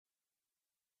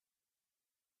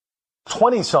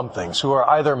20-somethings who are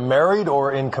either married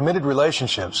or in committed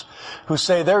relationships who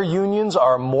say their unions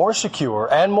are more secure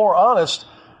and more honest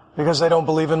because they don't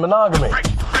believe in monogamy.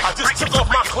 I just took off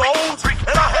my clothes and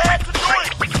I had to do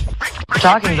it.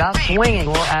 Talking about swinging,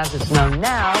 or as it's known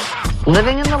now,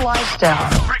 living in the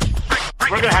lifestyle.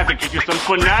 We're gonna have to get you some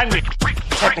punani.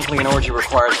 Technically, an orgy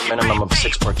requires a minimum of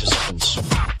 6 participants.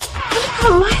 What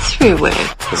about my three-way?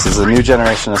 This is a new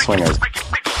generation of swingers.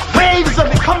 Waves will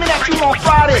be coming at you on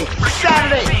Friday,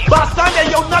 Saturday. By Sunday,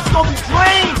 your nuts gonna be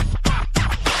drained.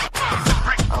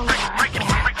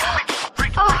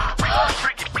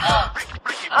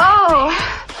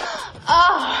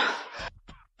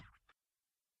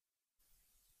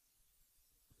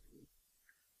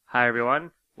 Hi,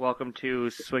 everyone. Welcome to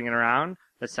Swinging Around,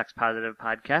 the sex positive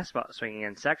podcast about swinging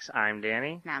and sex. I'm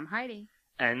Danny. And I'm Heidi.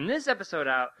 And this episode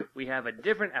out, we have a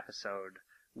different episode.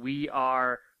 We've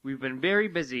been very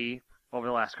busy over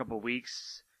the last couple of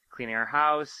weeks, cleaning our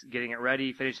house, getting it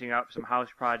ready, finishing up some house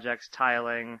projects,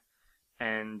 tiling,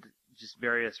 and just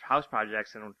various house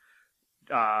projects. And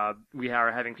we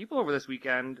are having people over this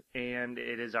weekend, and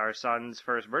it is our son's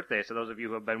first birthday. So those of you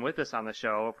who have been with us on the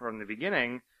show from the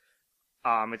beginning,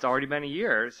 it's already been a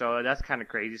year, so that's kind of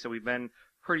crazy. So we've been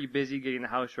pretty busy getting the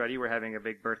house ready. We're having a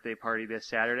big birthday party this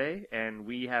Saturday, and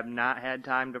we have not had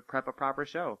time to prep a proper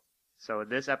show. So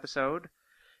this episode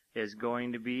is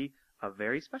going to be a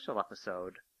very special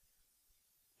episode.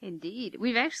 Indeed.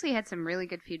 We've actually had some really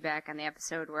good feedback on the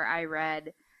episode where I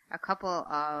read a couple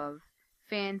of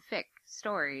fanfic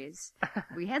stories.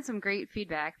 We had some great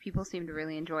feedback. People seem to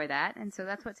really enjoy that, and so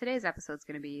that's what today's episode's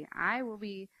going to be. I will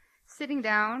be sitting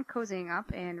down, cozying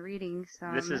up, and reading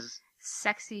some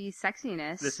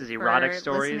sexiness. This is erotic for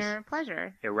stories. Listener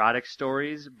pleasure. Erotic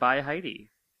stories by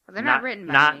Heidi. Well, they're not written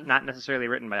by me. Not necessarily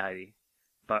written by Heidi,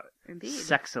 but Indeed.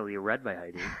 Sexily read by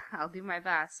Heidi. I'll do my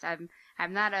best. I'm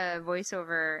not a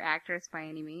voiceover actress by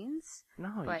any means.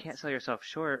 No, you can't sell yourself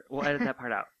short. We'll edit that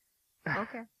part out.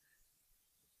 Okay.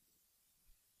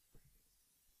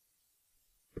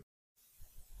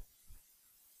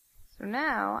 So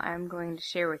now I'm going to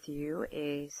share with you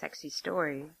a sexy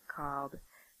story called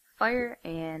Fire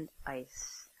and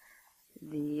Ice.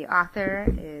 The author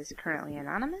is currently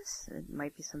anonymous. It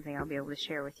might be something I'll be able to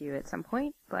share with you at some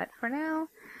point, but for now,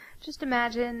 just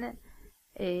imagine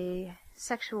a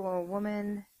sexual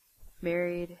woman,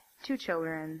 married, 2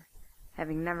 children,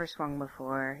 having never swung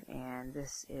before, and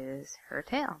this is her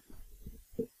tale.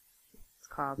 It's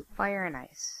called Fire and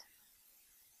Ice.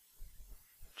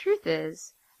 Truth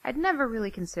is, I'd never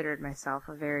really considered myself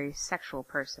a very sexual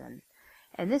person,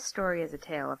 and this story is a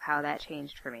tale of how that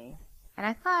changed for me. And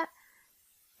I thought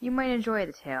you might enjoy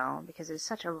the tale because it is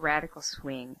such a radical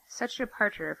swing, such a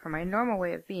departure from my normal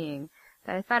way of being,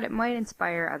 that I thought it might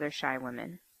inspire other shy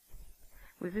women.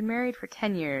 We've been married for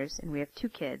 10 years, and we have 2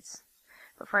 kids.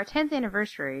 But for our 10th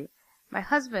anniversary, my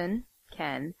husband,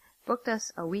 Ken, booked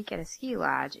us a week at a ski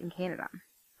lodge in Canada.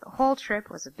 The whole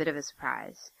trip was a bit of a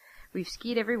surprise. We've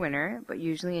skied every winter, but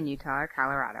usually in Utah or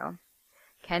Colorado.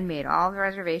 Ken made all the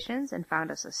reservations and found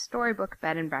us a storybook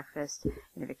bed and breakfast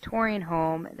in a Victorian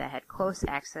home that had close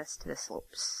access to the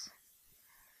slopes.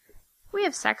 We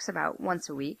have sex about once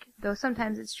a week, though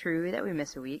sometimes it's true that we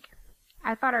miss a week.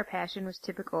 I thought our passion was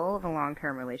typical of a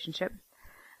long-term relationship.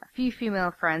 A few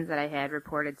female friends that I had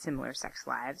reported similar sex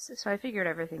lives, so I figured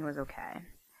everything was okay.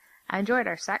 I enjoyed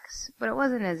our sex, but it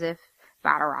wasn't as if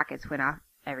bottle rockets went off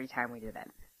every time we did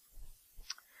it.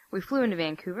 We flew into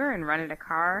Vancouver and rented a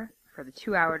car for the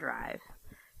 2-hour drive.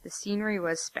 The scenery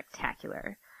was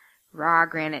spectacular. Raw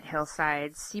granite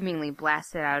hillsides seemingly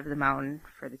blasted out of the mountain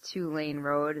for the 2-lane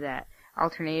road that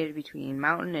alternated between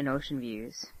mountain and ocean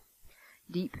views.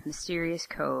 Deep, mysterious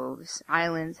coves,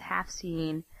 islands half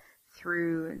seen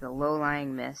through the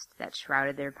low-lying mist that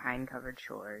shrouded their pine-covered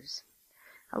shores.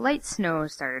 A light snow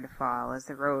started to fall as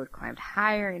the road climbed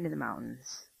higher into the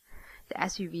mountains. The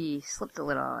SUV slipped a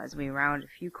little as we rounded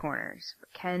a few corners,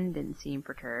 but Ken didn't seem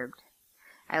perturbed.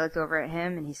 I looked over at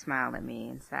him, and he smiled at me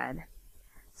and said,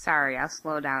 "Sorry, I'll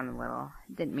slow down a little.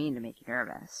 Didn't mean to make you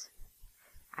nervous."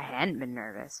 I hadn't been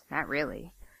nervous, not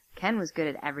really. Ken was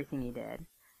good at everything he did.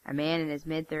 A man in his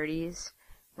mid-30s,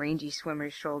 rangy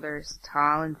swimmer's shoulders,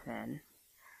 tall and thin.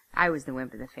 I was the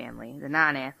wimp of the family, the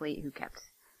non-athlete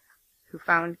who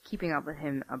found keeping up with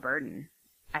him a burden.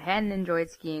 I hadn't enjoyed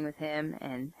skiing with him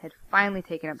and had finally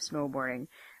taken up snowboarding,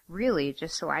 really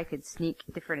just so I could sneak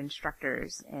different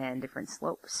instructors and different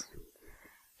slopes.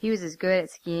 He was as good at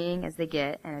skiing as they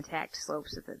get and attacked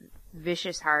slopes with a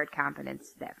vicious, hard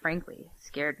confidence that, frankly,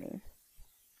 scared me.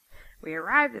 We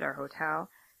arrived at our hotel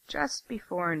just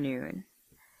before noon.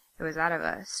 It was out of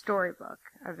a storybook,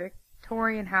 a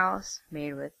Victorian house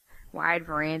made with wide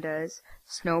verandas,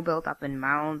 snow built up in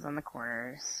mounds on the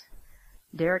corners.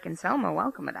 Derek and Selma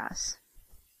welcomed us.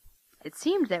 It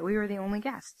seemed that we were the only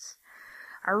guests.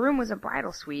 Our room was a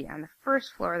bridal suite on the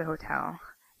first floor of the hotel.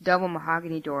 Double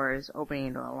mahogany doors opening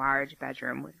into a large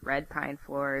bedroom with red pine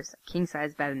floors, a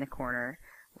king-size bed in the corner,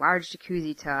 large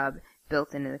jacuzzi tub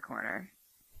built into the corner.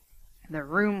 The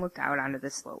room looked out onto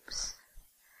the slopes.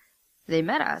 They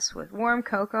met us with warm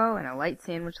cocoa and a light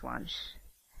sandwich lunch.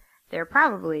 They were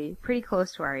probably pretty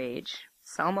close to our age.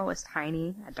 Selma was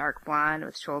tiny, a dark blonde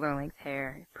with shoulder-length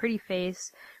hair, a pretty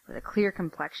face with a clear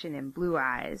complexion and blue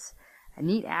eyes, a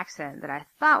neat accent that I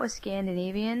thought was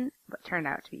Scandinavian, but turned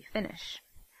out to be Finnish.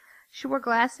 She wore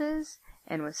glasses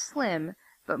and was slim,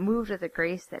 but moved with a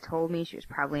grace that told me she was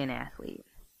probably an athlete.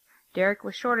 Derek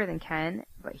was shorter than Ken,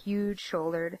 but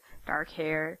huge-shouldered, dark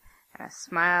hair, and a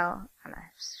smile on a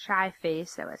shy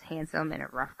face that was handsome in a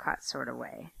rough-cut sort of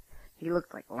way. He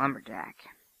looked like a lumberjack.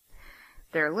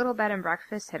 Their little bed and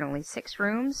breakfast had only 6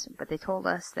 rooms, but they told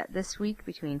us that this week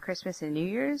between Christmas and New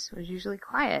Year's was usually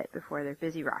quiet before their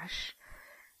busy rush.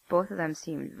 Both of them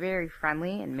seemed very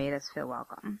friendly and made us feel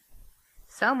welcome.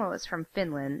 Selma was from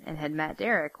Finland and had met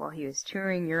Derek while he was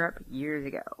touring Europe years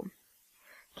ago.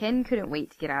 Ken couldn't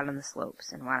wait to get out on the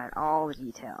slopes and wanted all the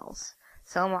details.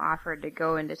 Selma offered to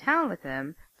go into town with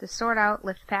him to sort out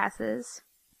lift passes,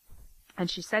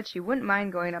 and she said she wouldn't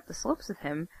mind going up the slopes with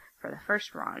him for the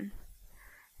first run.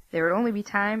 There would only be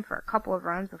time for a couple of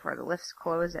runs before the lifts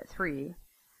closed at 3,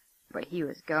 but he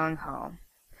was gung-ho.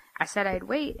 I said I'd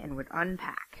wait and would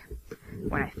unpack.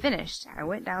 When I finished, I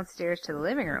went downstairs to the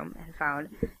living room and found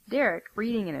Derek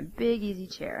reading in a big easy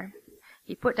chair.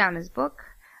 He put down his book,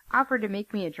 offered to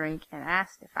make me a drink, and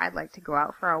asked if I'd like to go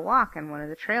out for a walk on one of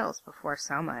the trails before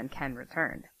Selma and Ken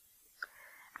returned.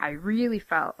 I really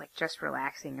felt like just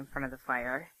relaxing in front of the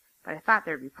fire, but I thought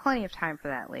there'd be plenty of time for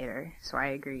that later, so I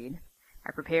agreed.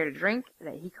 I prepared a drink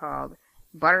that he called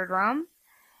buttered rum,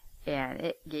 and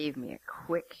it gave me a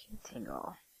quick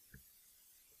tingle.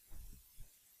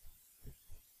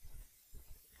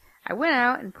 I went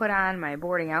out and put on my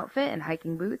boarding outfit and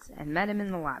hiking boots and met him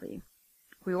in the lobby.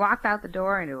 We walked out the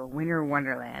door into a winter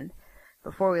wonderland.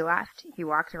 Before we left, he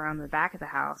walked around the back of the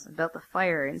house and built a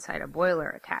fire inside a boiler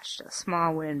attached to a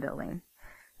small wooden building.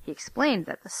 He explained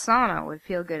that the sauna would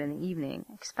feel good in the evening,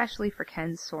 especially for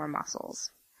Ken's sore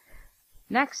muscles.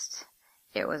 Next,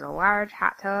 it was a large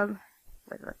hot tub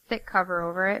with a thick cover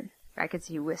over it. I could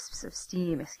see wisps of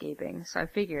steam escaping, so I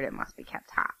figured it must be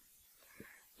kept hot.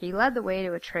 He led the way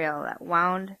to a trail that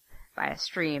wound by a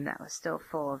stream that was still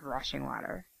full of rushing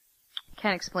water.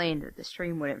 Ken explained that the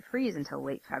stream wouldn't freeze until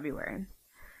late February.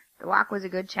 The walk was a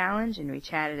good challenge, and we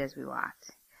chatted as we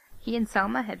walked. He and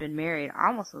Selma had been married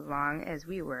almost as long as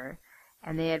we were,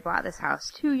 and they had bought this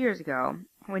house 2 years ago,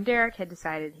 when Derek had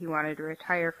decided he wanted to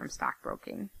retire from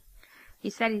stockbroking. He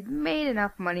said he'd made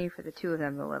enough money for the 2 of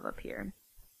them to live up here.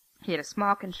 He had a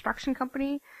small construction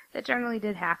company that generally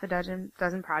did half a dozen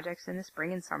projects in the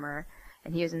spring and summer,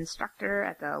 and he was an instructor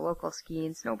at the local ski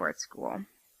and snowboard school.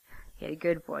 He had a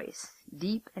good voice,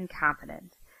 deep and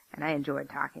confident, and I enjoyed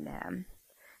talking to him.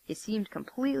 He seemed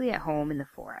completely at home in the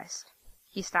forest.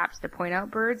 He stopped to point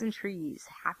out birds and trees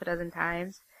half a dozen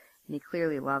times, and he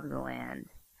clearly loved the land.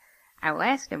 I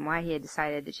asked him why he had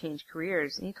decided to change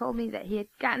careers, and he told me that he had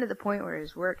gotten to the point where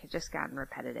his work had just gotten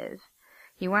repetitive.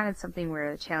 He wanted something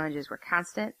where the challenges were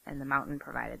constant, and the mountain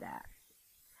provided that.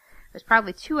 It was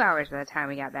probably 2 hours by the time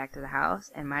we got back to the house,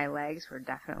 and my legs were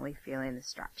definitely feeling the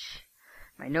stretch.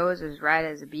 My nose was red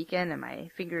as a beacon, and my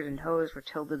fingers and toes were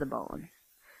chilled to the bone.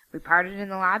 We parted in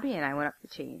the lobby, and I went up to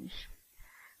change.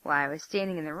 While I was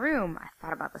standing in the room, I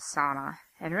thought about the sauna,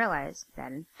 and realized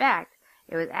that, in fact,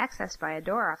 it was accessed by a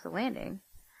door off the landing.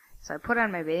 So I put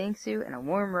on my bathing suit and a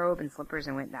warm robe and slippers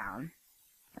and went down.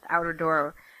 The outer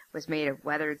door was made of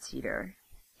weathered cedar.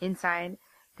 Inside,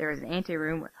 there was an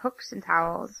anteroom with hooks and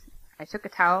towels. I took a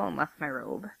towel and left my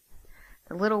robe.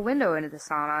 The little window into the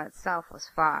sauna itself was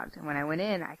fogged, and when I went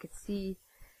in, I couldn't see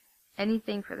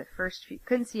anything for the first few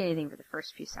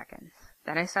seconds.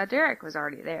 Then I saw Derek was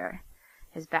already there,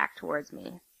 his back towards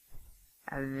me.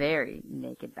 A very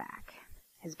naked back.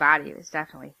 His body was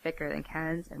definitely thicker than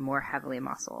Ken's and more heavily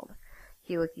muscled.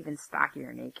 He looked even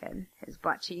stockier naked. His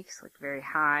butt cheeks looked very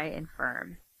high and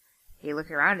firm. He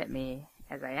looked around at me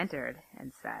as I entered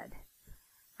and said,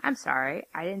 "I'm sorry,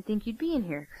 I didn't think you'd be in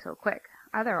here so quick.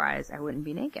 Otherwise, I wouldn't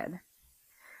be naked."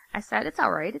 I said, "It's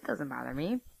all right, it doesn't bother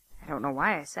me." I don't know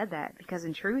why I said that, because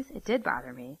in truth, it did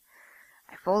bother me.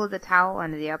 I folded the towel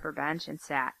onto the upper bench and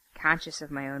sat, conscious of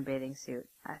my own bathing suit,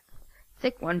 a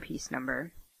thick one-piece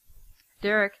number.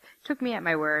 Derek took me at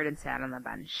my word and sat on the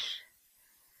bench.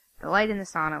 The light in the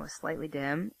sauna was slightly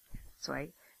dim, so I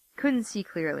couldn't see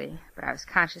clearly, but I was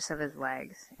conscious of his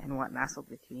legs and what nestled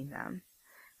between them.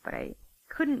 But I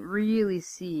couldn't really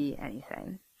see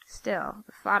anything. Still,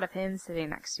 the thought of him sitting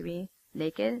next to me,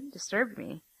 naked, disturbed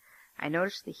me. I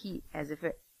noticed the heat as if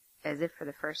for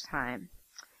the first time.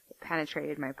 It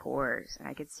penetrated my pores, and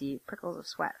I could see prickles of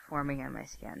sweat forming on my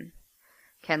skin.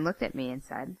 Ken looked at me and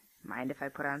said, "Mind if I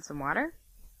put on some water?"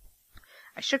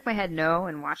 I shook my head no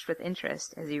and watched with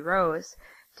interest as he rose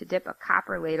to dip a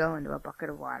copper ladle into a bucket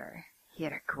of water. He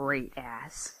had a great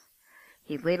ass.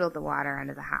 He ladled the water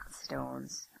onto the hot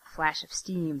stones. A flash of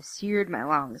steam seared my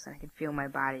lungs, and I could feel my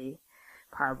body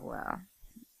parboil.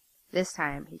 This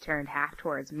time he turned half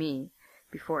towards me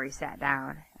before he sat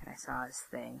down, and I saw his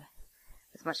thing.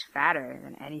 It was much fatter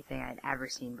than anything I'd ever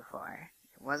seen before.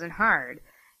 It wasn't hard,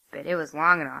 but it was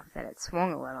long enough that it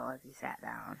swung a little as he sat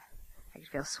down. I could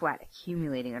feel sweat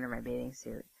accumulating under my bathing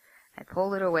suit. I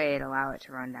pulled it away to allow it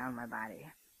to run down my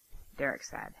body. Derek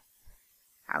said,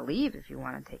 "I'll leave if you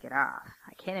want to take it off.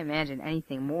 I can't imagine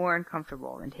anything more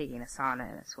uncomfortable than taking a sauna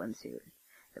in a swimsuit.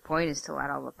 The point is to let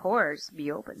all the pores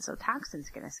be open so toxins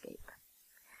can escape."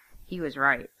 He was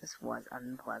right. This was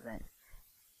unpleasant.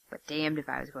 But damned if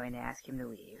I was going to ask him to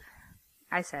leave.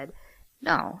 I said,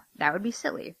 "No, that would be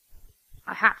silly."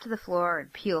 I hopped to the floor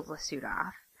and peeled the suit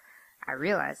off. I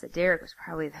realized that Derek was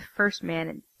probably the first man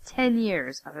in 10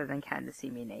 years other than Ken to see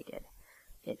me naked.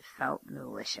 It felt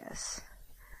delicious.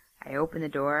 I opened the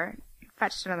door,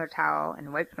 fetched another towel,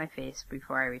 and wiped my face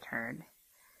before I returned.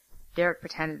 Derek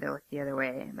pretended to look the other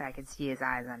way, but I could see his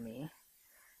eyes on me.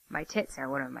 My tits are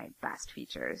one of my best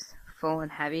features. Full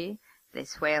and heavy, they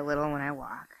sway a little when I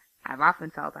walk. I've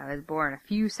often felt I was born a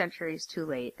few centuries too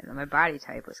late and that my body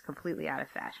type was completely out of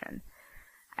fashion.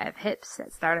 I have hips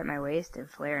that start at my waist and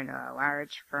flare into a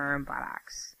large, firm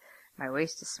buttocks. My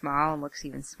waist is small and looks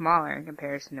even smaller in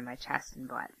comparison to my chest and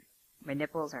butt. My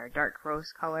nipples are a dark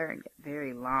rose color and get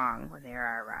very long when they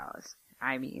are aroused.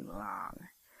 I mean long.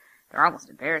 They're almost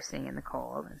embarrassing in the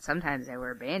cold, and sometimes I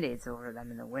wear Band-Aids over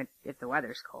them if the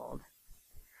weather's cold.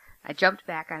 I jumped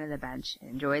back onto the bench and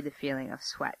enjoyed the feeling of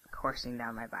sweat coursing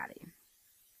down my body.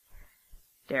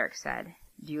 Derek said,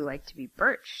 "Do you like to be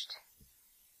birched?"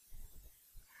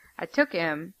 I told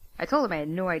him I had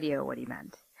no idea what he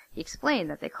meant. He explained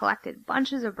that they collected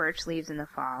bunches of birch leaves in the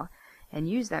fall and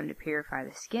used them to purify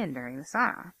the skin during the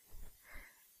sauna.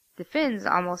 The Finns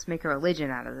almost make a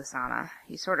religion out of the sauna.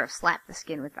 You sort of slap the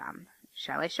skin with them.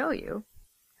 "Shall I show you?"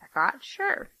 I thought,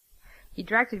 sure. He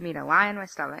directed me to lie on my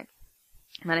stomach,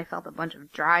 and then I felt a bunch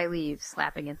of dry leaves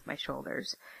slap against my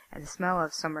shoulders, and the smell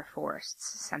of summer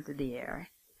forests scented the air.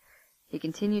 He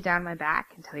continued down my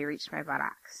back until he reached my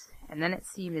buttocks, and then it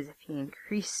seemed as if he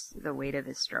increased the weight of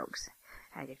his strokes.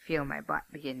 I could feel my butt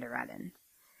begin to redden.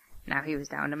 Now he was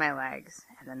down to my legs,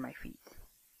 and then my feet.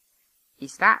 He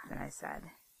stopped, and I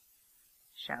said,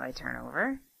 "Shall I turn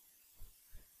over?"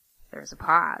 There was a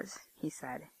pause. He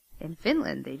said, "In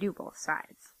Finland they do both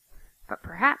sides, but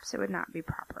perhaps it would not be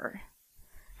proper."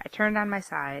 I turned on my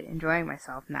side, enjoying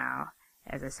myself now,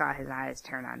 as I saw his eyes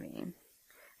turn on me.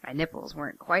 My nipples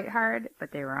weren't quite hard,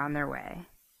 but they were on their way.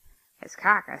 His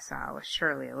cock, I saw, was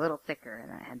surely a little thicker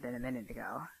than it had been a minute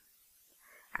ago.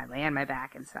 I lay on my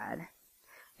back and said,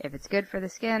 "If it's good for the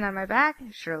skin on my back,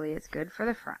 surely it's good for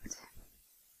the front."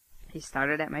 He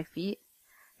started at my feet,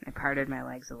 and I parted my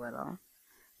legs a little.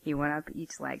 He went up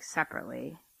each leg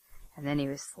separately, and then he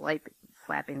was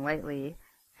slapping lightly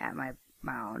at my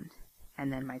mound,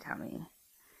 and then my tummy.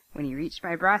 When he reached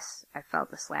my breasts, I felt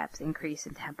the slaps increase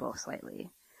in tempo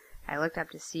slightly. I looked up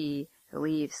to see the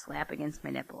leaves slap against my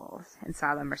nipples, and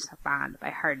saw them respond by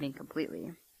hardening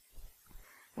completely.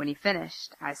 When he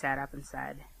finished, I sat up and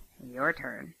said, "Your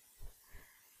turn."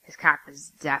 His cock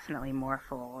was definitely more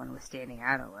full and was standing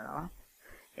out a little.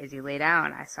 As he lay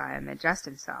down, I saw him adjust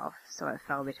himself so it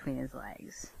fell between his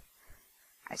legs.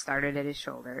 I started at his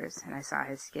shoulders, and I saw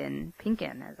his skin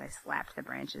pinken as I slapped the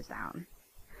branches down.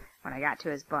 When I got to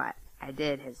his butt, I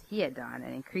did as he had done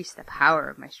and increased the power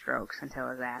of my strokes until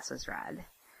his ass was red.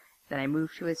 Then I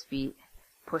moved to his feet,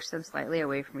 pushed them slightly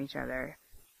away from each other,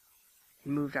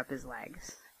 and moved up his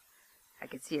legs. I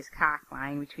could see his cock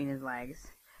lying between his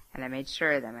legs, and I made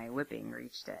sure that my whipping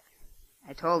reached it.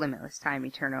 I told him it was time he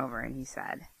turned over, and he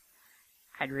said,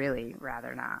 "I'd really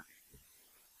rather not."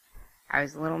 I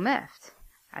was a little miffed.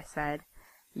 I said,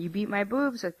 "You beat my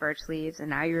boobs with birch leaves,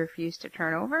 and now you refuse to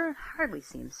turn over? Hardly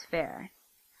seems fair."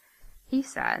 He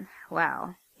said,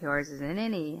 "Well, yours is an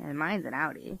innie and mine's an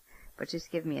outie, but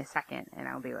just give me a second and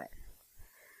I'll do it."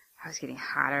 I was getting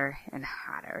hotter and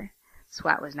hotter.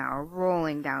 Sweat was now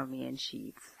rolling down me in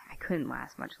sheets. I couldn't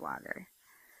last much longer.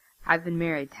 I've been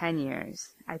married 10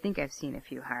 years. I think I've seen a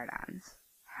few hard-ons.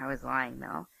 I was lying,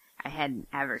 though. I hadn't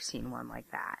ever seen one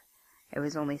like that. It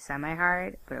was only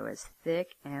semi-hard, but it was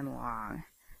thick and long.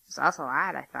 It was also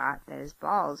odd, I thought, that his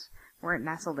balls weren't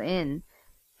nestled in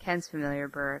Ken's familiar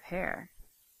burr of hair.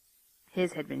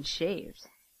 His had been shaved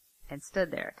and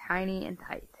stood there, tiny and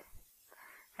tight.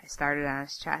 I started on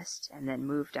his chest and then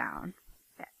moved down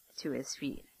to his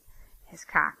feet. His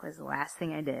cock was the last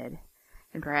thing I did,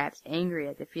 and perhaps angry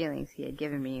at the feelings he had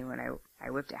given me when I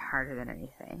whipped it harder than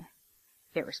anything.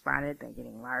 It responded by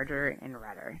getting larger and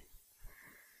redder.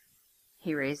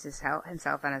 He raised himself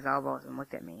on his elbows and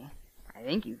looked at me. I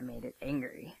think you've made it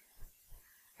angry.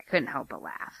 I couldn't help but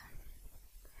laugh.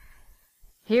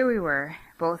 Here we were,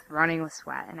 both running with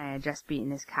sweat, and I had just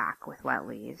beaten his cock with wet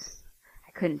leaves.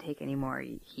 I couldn't take any more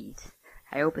heat.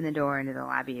 I opened the door into the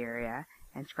lobby area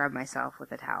and scrubbed myself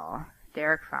with a towel.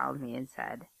 Derek followed me and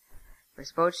said, "We're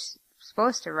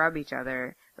supposed to rub each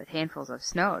other with handfuls of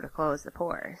snow to close the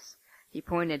pores." He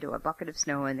pointed to a bucket of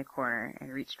snow in the corner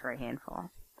and reached for a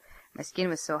handful. My skin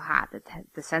was so hot that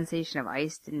the sensation of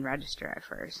ice didn't register at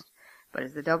first, but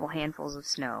as the double handfuls of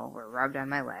snow were rubbed on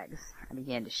my legs, I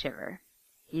began to shiver.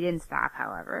 He didn't stop,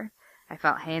 however. I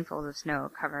felt handfuls of snow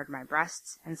covered my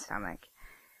breasts and stomach,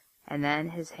 and then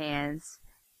his hands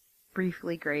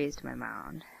briefly grazed my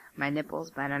mound. My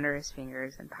nipples bent under his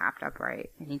fingers and popped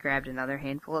upright, and he grabbed another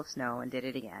handful of snow and did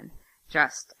it again,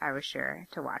 just, I was sure,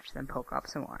 to watch them poke up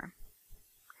some more.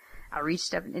 I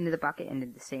reached up into the bucket and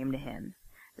did the same to him.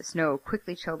 The snow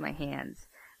quickly chilled my hands,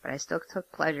 but I still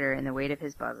took pleasure in the weight of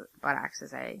his buttocks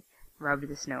as I rubbed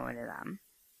the snow into them.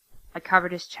 I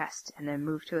covered his chest and then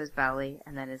moved to his belly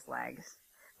and then his legs.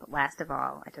 But last of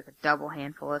all, I took a double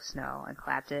handful of snow and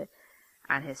clapped it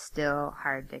on his still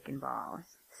hard dick and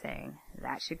balls, saying,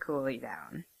 "That should cool you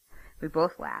down." We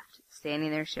both laughed,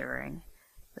 standing there shivering.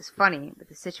 It was funny, but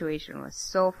the situation was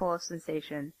so full of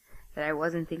sensation that I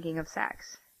wasn't thinking of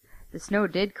sex. The snow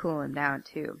did cool him down,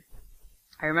 too.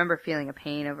 I remember feeling a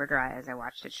pain over dry as I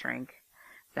watched it shrink.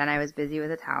 Then I was busy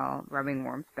with a towel, rubbing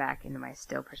warmth back into my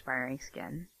still perspiring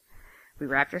skin. We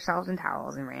wrapped ourselves in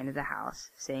towels and ran to the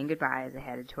house, saying goodbye as I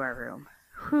headed to our room.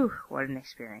 Whew, what an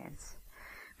experience.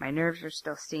 My nerves were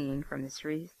still stinging from the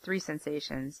three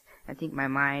sensations, and I think my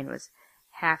mind was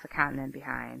half a continent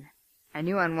behind. I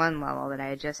knew on one level that I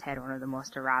had just had one of the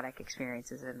most erotic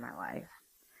experiences of my life.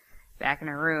 Back in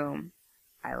our room,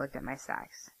 I looked at my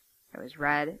sex. It was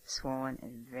red, swollen,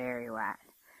 and very wet.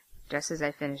 Just as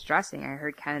I finished dressing, I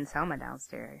heard Ken and Selma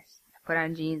downstairs. I put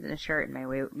on jeans and a shirt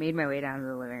and made my way down to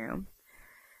the living room.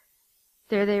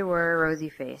 There they were,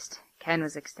 rosy-faced. Ken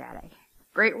was ecstatic.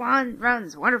 "Great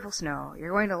runs, wonderful snow.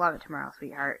 You're going to love it tomorrow,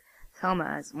 sweetheart.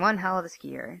 Selma is one hell of a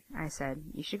skier." I said,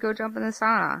 "You should go jump in the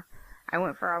sauna." I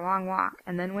went for a long walk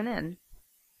and then went in.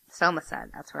 Selma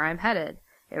said, "That's where I'm headed.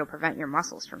 It'll prevent your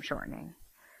muscles from shortening."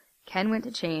 Ken went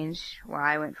to change while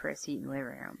I went for a seat in the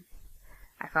living room.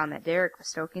 I found that Derek was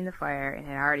stoking the fire and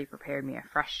had already prepared me a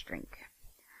fresh drink.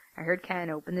 I heard Ken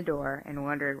open the door and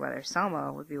wondered whether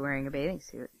Selma would be wearing a bathing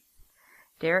suit.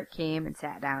 Derek came and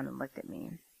sat down and looked at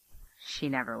me. She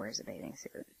never wears a bathing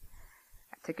suit.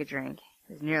 I took a drink.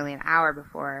 It was nearly an hour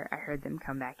before I heard them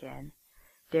come back in.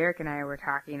 Derek and I were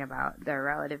talking about the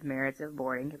relative merits of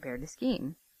boarding compared to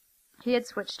skiing. He had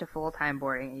switched to full-time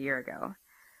boarding a year ago.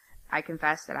 I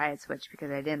confessed that I had switched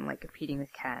because I didn't like competing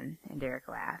with Ken, and Derek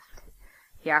laughed.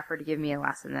 He offered to give me a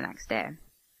lesson the next day.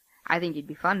 "I think you'd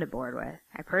be fun to board with.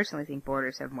 I personally think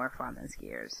boarders have more fun than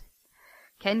skiers."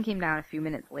 Ken came down a few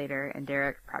minutes later, and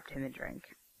Derek prepped him a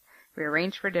drink. We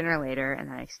arranged for dinner later,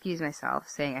 and I excused myself,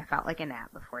 saying I felt like a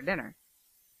nap before dinner.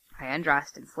 I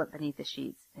undressed and slipped beneath the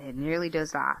sheets, and had nearly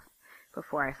dozed off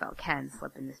before I felt Ken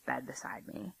slip in this bed beside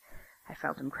me. I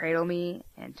felt him cradle me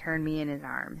and turn me in his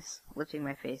arms, lifting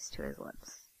my face to his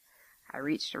lips. I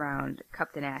reached around,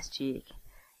 cupped an ass cheek,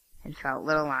 and felt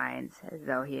little lines, as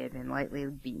though he had been lightly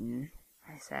beaten.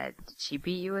 I said, "Did she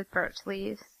beat you with birch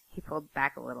leaves?" He pulled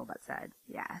back a little, but said,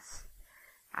 "Yes."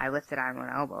 I lifted on one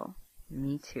elbow.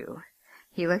 "Me too."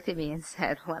 He looked at me and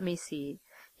said, "Let me see."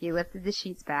 He lifted the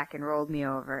sheets back and rolled me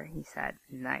over. He said,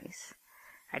 "Nice."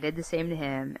 I did the same to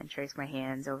him, and traced my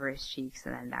hands over his cheeks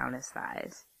and then down his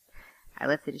thighs. I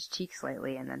lifted his cheek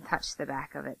slightly and then touched the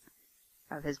back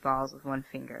of his balls with one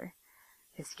finger.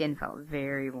 His skin felt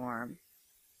very warm.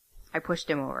 I pushed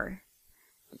him over.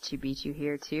 "Did she beat you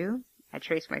here, too?" I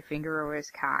traced my finger over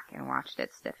his cock and watched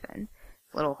it stiffen.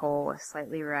 Its little hole was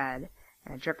slightly red,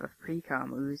 and a drip of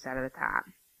pre-cum oozed out of the top.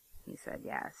 He said,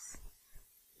 "Yes."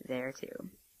 "There,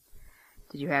 too."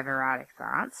 "Did you have erotic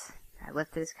thoughts?" I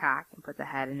lifted his cock and put the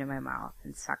head into my mouth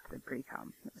and sucked the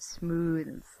pre-cum. It was smooth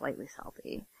and slightly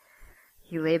salty.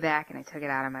 He lay back and I took it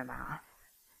out of my mouth.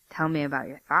 "Tell me about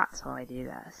your thoughts while I do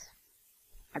this."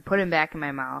 I put him back in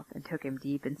my mouth and took him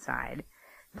deep inside,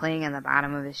 playing on the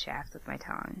bottom of his shaft with my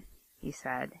tongue. He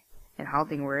said, in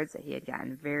halting words, that he had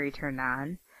gotten very turned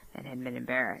on and had been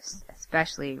embarrassed,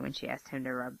 especially when she asked him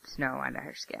to rub snow onto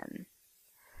her skin.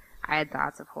 I had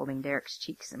thoughts of holding Derek's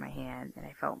cheeks in my hand, and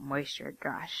I felt moisture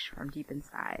gush from deep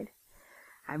inside.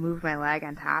 I moved my leg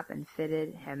on top and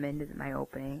fitted him into my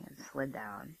opening and slid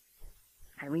down.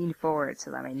 I leaned forward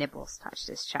so that my nipples touched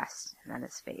his chest and then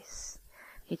his face.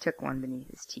 He took one beneath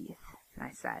his teeth, and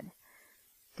I said,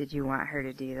 "Did you want her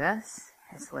to do this?"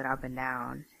 I slid up and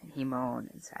down, and he moaned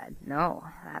and said, "No,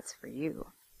 that's for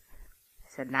you." I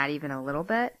said, "Not even a little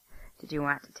bit? Did you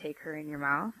want to take her in your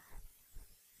mouth?"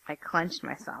 I clenched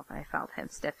myself, and I felt him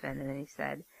stiffen, and then he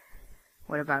said,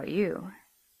 "What about you?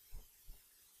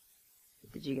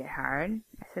 Did you get hard?"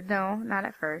 I said, "No, not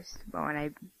at first, but when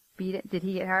I beat it..." "Did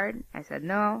he get hard?" I said,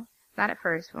 "No, not at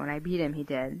first, but when I beat him, he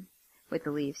did. With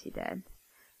the leaves, he did."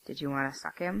 "Did you want to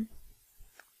suck him?"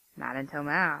 "Not until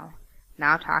now.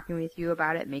 Now talking with you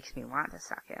about it makes me want to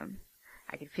suck him."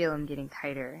 I could feel him getting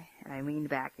tighter, and I leaned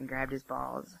back and grabbed his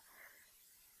balls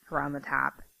around the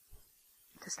top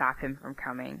to stop him from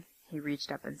coming. He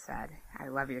reached up and said, "I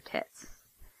love your tits."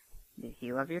 Did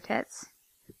he love your tits?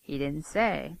 He didn't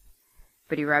say,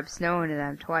 but he rubbed snow into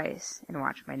them twice and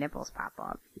watched my nipples pop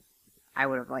up. I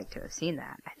would have liked to have seen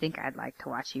that. I think I'd like to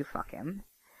watch you fuck him.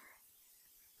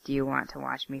 "Do you want to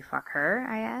watch me fuck her?"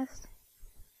 I asked.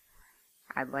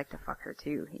 "I'd like to fuck her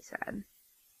too," he said.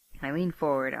 I leaned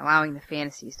forward, allowing the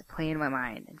fantasies to play in my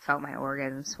mind, and felt my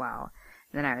orgasm swell.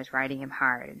 Then I was riding him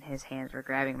hard, and his hands were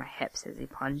grabbing my hips as he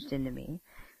plunged into me,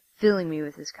 filling me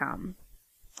with his cum.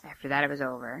 After that it was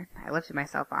over. I lifted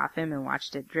myself off him and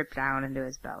watched it drip down into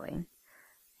his belly.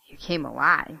 "You came a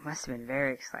lot. You must have been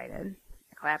very excited."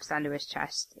 I collapsed onto his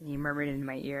chest, and he murmured in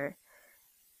my ear,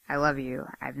 "I love you.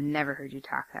 I've never heard you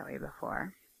talk that way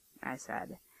before." I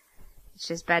said, "It's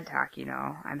just bed talk, you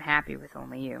know. I'm happy with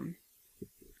only you."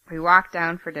 We walked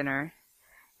down for dinner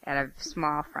at a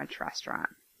small French restaurant.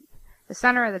 The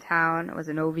center of the town was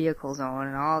a no-vehicle zone,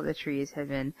 and all of the trees had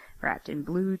been wrapped in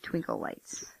blue twinkle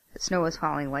lights. The snow was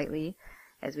falling lightly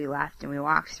as we left, and we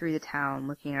walked through the town,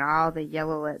 looking at all the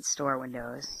yellow-lit store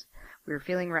windows. We were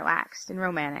feeling relaxed and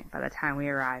romantic by the time we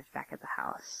arrived back at the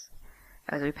house.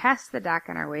 As we passed the dock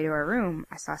on our way to our room,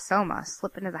 I saw Selma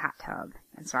slip into the hot tub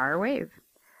and saw her wave.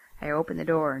 I opened the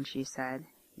door, and she said,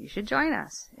 "You should join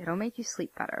us. It'll make you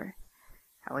sleep better."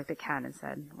 I looked at Ken and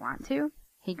said, "Want to?"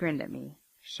 He grinned at me.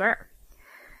 "Sure."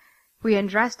 We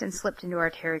undressed and slipped into our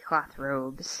terry cloth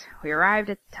robes. We arrived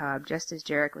at the tub just as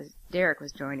Derek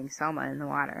was joining Selma in the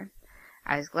water.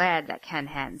 I was glad that Ken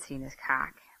hadn't seen his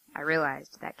cock. I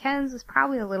realized that Ken's was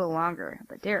probably a little longer,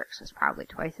 but Derek's was probably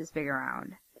twice as big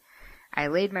around. I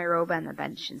laid my robe on the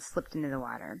bench and slipped into the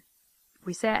water.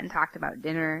 We sat and talked about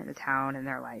dinner, the town, and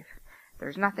their life. There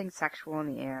was nothing sexual in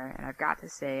the air, and I've got to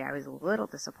say I was a little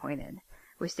disappointed.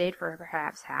 We stayed for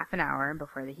perhaps half an hour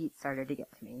before the heat started to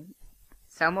get to me.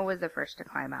 Selma was the first to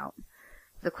climb out.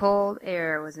 The cold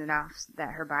air was enough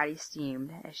that her body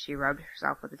steamed as she rubbed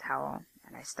herself with a towel,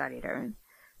 and I studied her.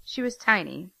 She was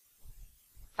tiny.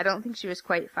 I don't think she was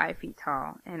quite 5 feet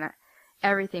tall, and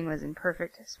everything was in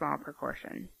perfect small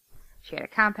proportion. She had a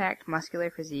compact, muscular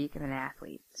physique of an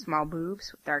athlete, small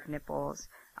boobs with dark nipples,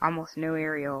 almost no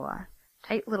areola,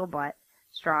 tight little butt,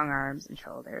 strong arms and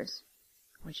shoulders.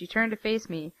 When she turned to face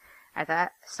me, I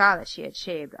saw that she had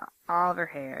shaved all of her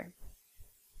hair.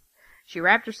 She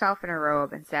wrapped herself in her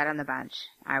robe and sat on the bench.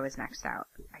 I was next out.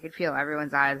 I could feel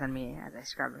everyone's eyes on me as I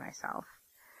scrubbed myself.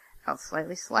 I felt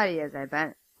slightly slutty as I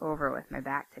bent over with my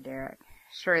back to Derek,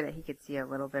 sure that he could see a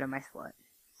little bit of my slit.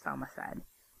 Selma said,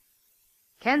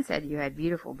 "Ken said you had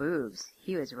beautiful boobs.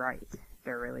 He was right.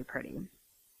 They're really pretty."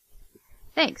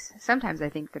 "Thanks. Sometimes I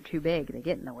think they're too big. They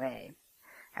get in the way."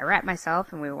 I wrapped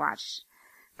myself, and we watched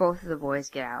both of the boys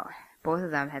get out. Both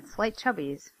of them had slight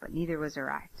chubbies, but neither was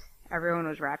erect. Everyone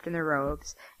was wrapped in their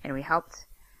robes, and we helped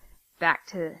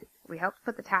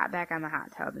put the top back on the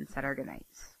hot tub and said our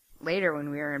goodnights. Later, when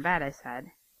we were in bed, I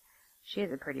said, "She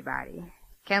has a pretty body."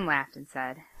 Ken laughed and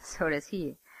said, "So does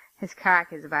he. His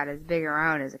cock is about as big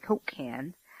around as a Coke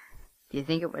can. Do you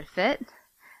think it would fit?"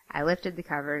 I lifted the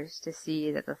covers to see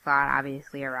that the thought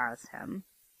obviously aroused him.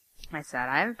 I said,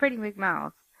 "I have a pretty big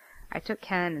mouth." I took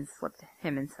Ken and slipped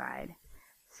him inside.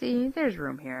 "See, there's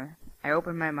room here." I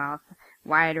opened my mouth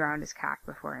wide around his cock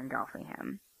before engulfing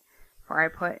him. Before I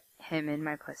put him in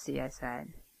my pussy, I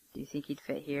said, "Do you think he'd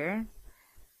fit here?"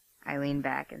 I leaned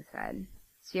back and said,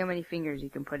 "See how many fingers you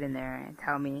can put in there and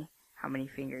tell me how many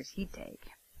fingers he'd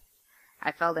take."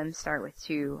 I felt him start with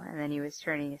 2, and then he was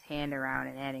turning his hand around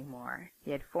and adding more.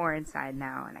 He had 4 inside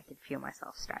now, and I could feel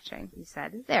myself stretching. He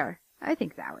said, "There, I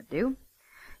think that would do."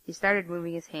 He started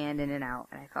moving his hand in and out,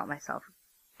 and I felt myself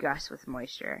gush with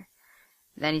moisture.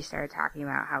 Then he started talking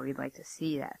about how he'd like to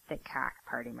see that thick cock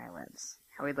parting my lips,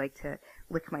 how he'd like to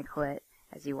lick my clit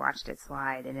as he watched it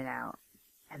slide in and out.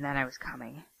 And then I was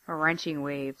coming, wrenching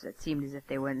waves that seemed as if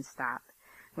they wouldn't stop.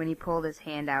 When he pulled his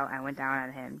hand out, I went down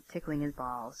on him, tickling his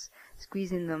balls,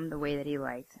 squeezing them the way that he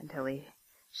liked, until he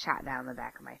shot down the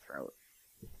back of my throat.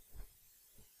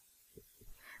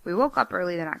 We woke up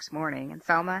early the next morning, and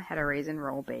Selma had a raisin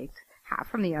roll baked, hot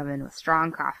from the oven with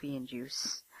strong coffee and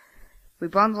juice. We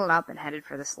bundled up and headed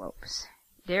for the slopes.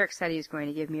 Derek said he was going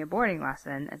to give me a boarding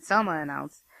lesson, and Selma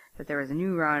announced that there was a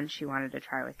new run she wanted to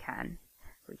try with Ken.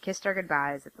 We kissed our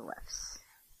goodbyes at the lifts.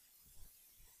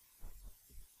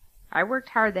 I worked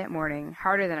hard that morning,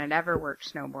 harder than I'd ever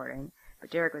worked snowboarding, but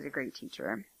Derek was a great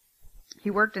teacher. He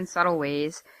worked in subtle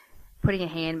ways, putting a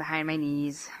hand behind my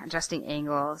knees, adjusting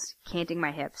angles, canting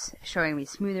my hips, showing me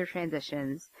smoother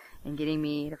transitions, and getting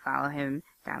me to follow him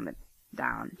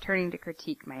down, turning to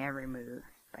critique my every move.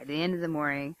 By the end of the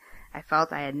morning, I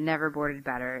felt I had never boarded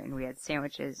better, and we had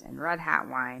sandwiches and red-hot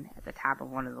wine at the top of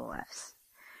one of the lifts.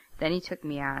 Then he took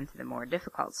me on to the more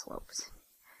difficult slopes.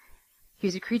 He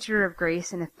was a creature of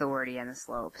grace and authority on the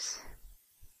slopes.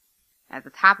 At the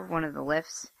top of one of the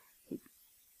lifts,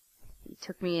 he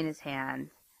took me in his hand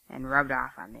and rubbed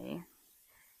off on me.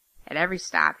 At every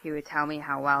stop, he would tell me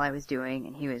how well I was doing,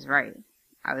 and he was right.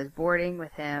 I was boarding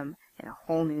with him in a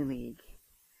whole new league.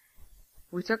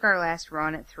 We took our last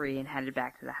run at 3 and headed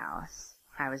back to the house.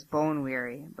 I was bone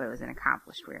weary, but it was an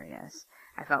accomplished weariness.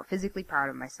 I felt physically proud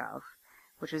of myself,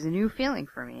 which was a new feeling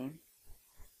for me.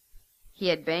 He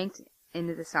had banked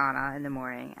into the sauna in the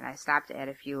morning, and I stopped to add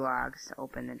a few logs to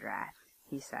open the draft.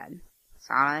 He said,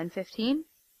 "Sauna in 15?"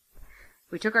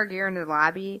 We took our gear into the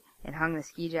lobby and hung the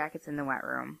ski jackets in the wet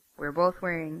room. We were both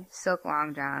wearing silk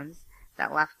long johns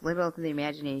that left little to the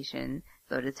imagination,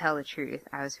 though to tell the truth,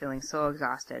 I was feeling so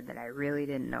exhausted that I really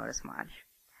didn't notice much.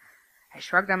 I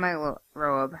shrugged on my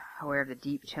robe, aware of the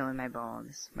deep chill in my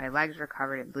bones. My legs were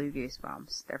covered in blue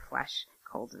goosebumps, their flesh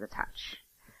cold to the touch.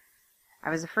 I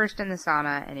was the first in the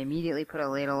sauna and immediately put a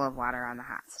ladle of water on the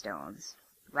hot stones,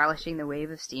 relishing the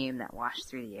wave of steam that washed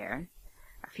through the air.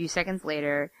 A few seconds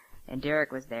later, and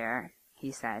Derek was there.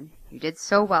 He said, "You did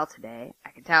so well today. I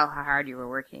could tell how hard you were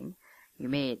working. You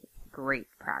made great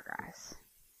progress."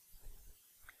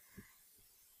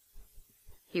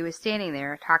 He was standing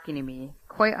there, talking to me,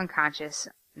 quite unconscious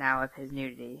now of his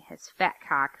nudity, his fat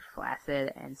cock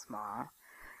flaccid and small.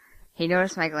 He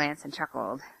noticed my glance and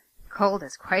chuckled. "Cold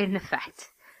has quite an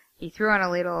effect." He threw on a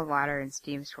ladle of water and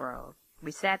steam swirled.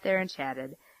 We sat there and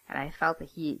chatted, and I felt the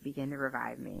heat begin to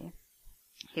revive me.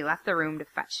 He left the room to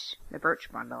fetch the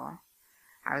birch bundle.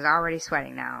 I was already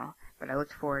sweating now, but I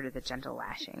looked forward to the gentle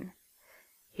lashing.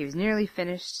 He was nearly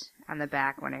finished on the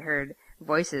back when I heard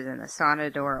voices in the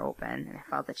sauna door open, and I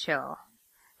felt the chill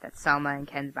that Selma and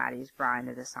Ken's bodies brought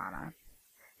into the sauna.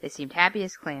 They seemed happy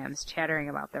as clams, chattering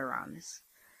about their runs.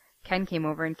 Ken came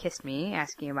over and kissed me,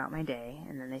 asking about my day,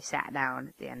 and then they sat down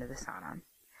at the end of the sauna.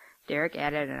 Derek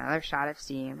added another shot of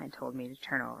steam and told me to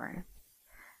turn over.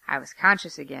 I was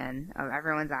conscious again of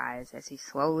everyone's eyes as he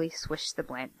slowly swished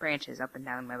the branches up and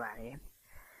down my body.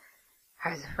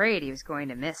 I was afraid he was going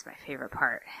to miss my favorite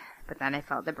part, but then I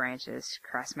felt the branches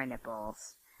caress my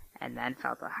nipples, and then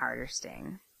felt a harder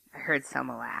sting. I heard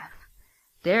Selma laugh.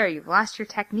 "There, you've lost your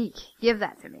technique. Give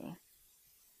that to me."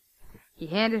 He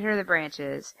handed her the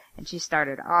branches, and she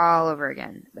started all over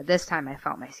again, but this time I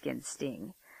felt my skin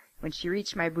sting. When she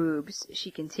reached my boobs,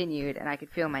 she continued, and I could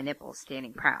feel my nipples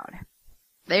standing proud.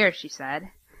 "There," she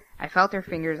said. I felt her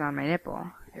fingers on my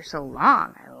nipple. They're so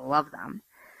long. I love them.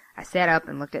 I sat up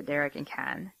and looked at Derek and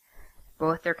Ken.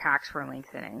 Both their cocks were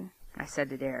lengthening. I said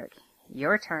to Derek,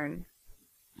 "Your turn."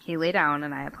 He lay down,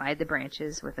 and I applied the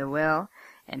branches with a will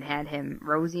and had him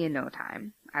rosy in no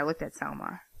time. I looked at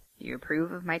Selma. "You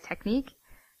approve of my technique?"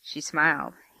 She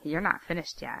smiled. "You're not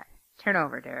finished yet. Turn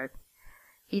over, Derek."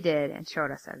 He did, and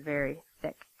showed us a very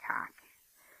thick cock.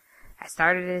 I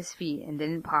started at his feet and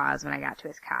didn't pause when I got to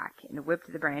his cock, and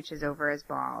whipped the branches over his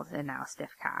bald and now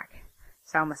stiff cock.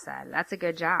 Selma said, "That's a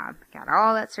good job. Got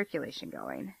all that circulation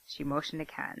going." She motioned to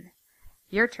Ken.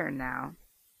 "Your turn now."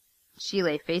 She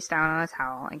lay face down on a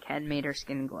towel, and Ken made her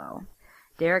skin glow.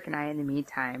 Derek and I, in the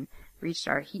meantime, reached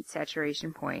our heat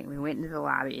saturation point, and we went into the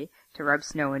lobby to rub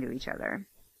snow into each other.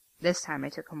 This time I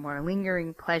took a more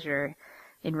lingering pleasure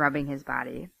in rubbing his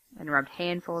body, and rubbed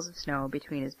handfuls of snow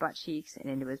between his butt cheeks and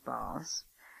into his balls.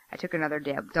 I took another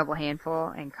double handful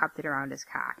and cupped it around his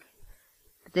cock.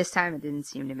 But this time it didn't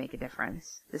seem to make a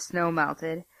difference. The snow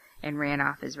melted and ran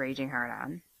off his raging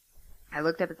hard-on. I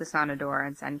looked up at the sauna door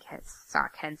and saw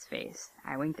Ken's face.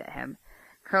 I winked at him,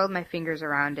 curled my fingers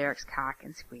around Derek's cock,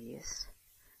 and squeezed.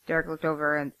 Derek looked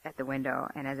over at the window,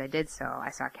 and as I did so, I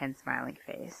saw Ken's smiling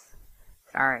face.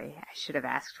 Sorry, I should have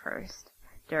asked first.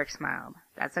 Derek smiled.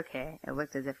 That's okay. It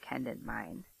looked as if Ken didn't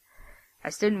mind. I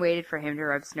stood and waited for him to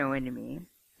rub snow into me.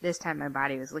 This time my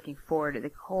body was looking forward to the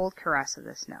cold caress of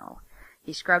the snow.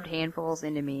 He scrubbed handfuls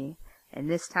into me, and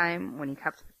this time, when he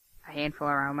cupped a handful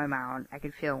around my mound, I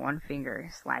could feel one finger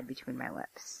slide between my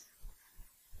lips.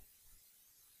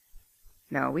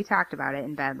 No, we talked about it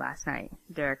in bed last night.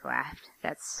 Derek laughed.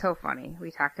 That's so funny.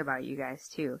 We talked about you guys,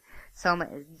 too. Selma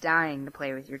is dying to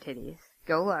play with your titties.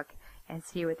 Go look and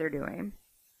see what they're doing.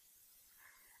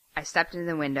 I stepped into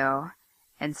the window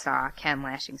and saw Ken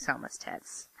lashing Selma's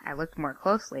tits. I looked more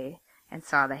closely and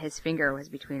saw that his finger was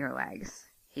between her legs.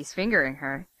 He's fingering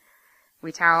her.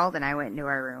 We toweled and I went into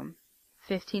our room.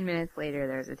 15 minutes later,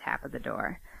 there was a tap at the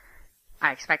door.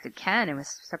 I expected Ken and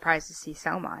was surprised to see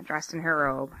Selma, dressed in her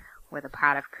robe, with a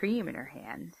pot of cream in her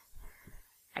hand.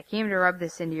 I came to rub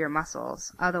this into your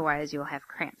muscles, otherwise you'll have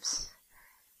cramps.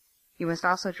 You must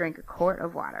also drink a quart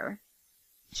of water.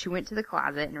 She went to the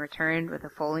closet and returned with a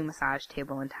folding massage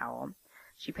table and towel.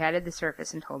 She patted the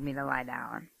surface and told me to lie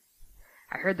down.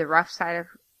 I heard the rough slide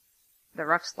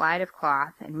of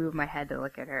cloth and moved my head to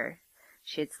look at her.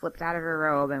 She had slipped out of her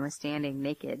robe and was standing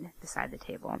naked beside the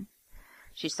table.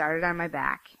 She started on my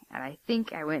back, and I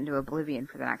think I went into oblivion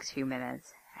for the next few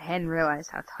minutes. I hadn't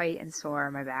realized how tight and sore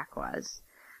my back was,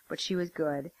 but she was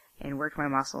good and worked my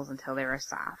muscles until they were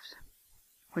soft.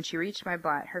 When she reached my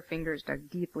butt, her fingers dug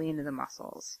deeply into the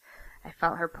muscles. I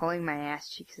felt her pulling my ass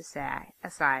cheeks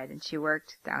aside, and she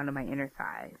worked down to my inner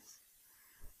thighs.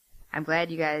 I'm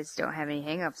glad you guys don't have any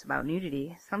hang-ups about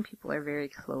nudity. Some people are very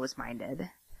close-minded.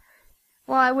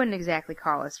 Well, I wouldn't exactly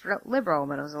call us liberal,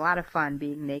 but it was a lot of fun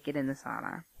being naked in the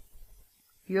sauna.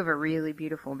 You have a really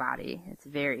beautiful body. It's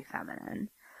very feminine.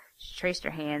 She traced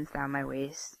her hands down my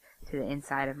waist to the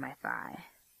inside of my thigh.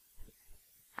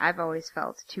 I've always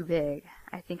felt too big.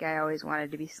 I think I always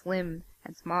wanted to be slim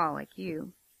and small like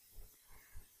you.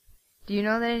 Do you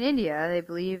know that in India they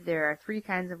believe there are 3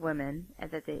 kinds of women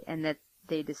and that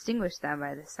they distinguish them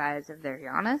by the size of their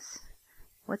yanas?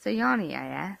 What's a yoni? I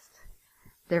asked.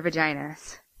 Their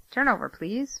vaginas. Turn over,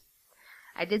 please.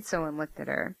 I did so and looked at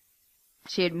her.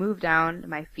 She had moved down to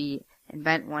my feet and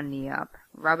bent one knee up,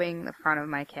 rubbing the front of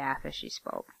my calf as she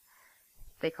spoke.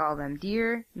 They call them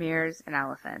deer, mares, and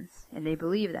elephants, and they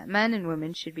believe that men and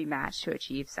women should be matched to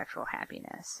achieve sexual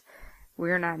happiness. We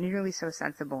are not nearly so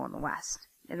sensible in the West.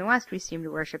 In the West, we seem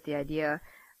to worship the idea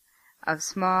of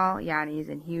small yonis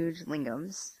and huge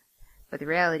lingams, but the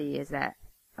reality is that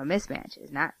a mismatch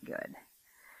is not good.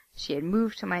 She had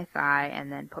moved to my thigh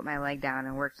and then put my leg down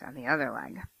and worked on the other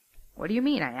leg. What do you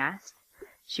mean? I asked.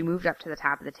 She moved up to the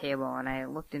top of the table, and I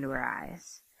looked into her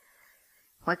eyes.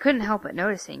 Well, I couldn't help but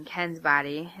noticing Ken's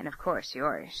body, and of course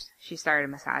yours. She started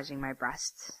massaging my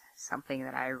breasts, something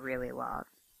that I really loved.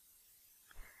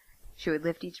 She would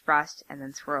lift each breast and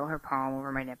then swirl her palm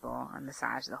over my nipple and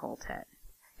massage the whole tit.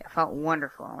 It felt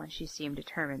wonderful, and she seemed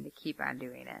determined to keep on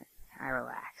doing it. I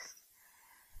relaxed.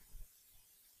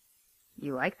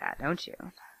 You like that, don't you?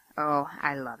 Oh,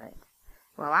 I love it.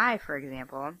 Well, I, for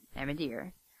example, am a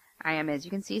deer. I am, as you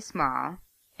can see, small,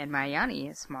 and my yoni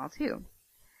is small, too.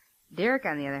 Derek,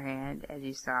 on the other hand, as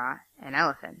you saw, an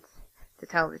elephant. To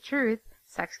tell the truth,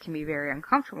 sex can be very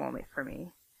uncomfortable for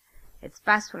me. It's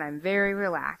best when I'm very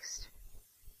relaxed,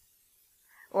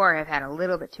 or have had a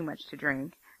little bit too much to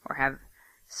drink, or have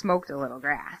smoked a little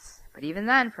grass. But even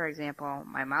then, for example,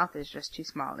 my mouth is just too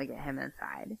small to get him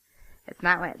inside. It's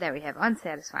not that we have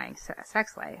unsatisfying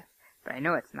sex life, but I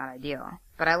know it's not ideal.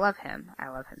 But I love him. I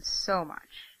love him so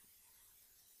much.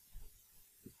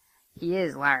 He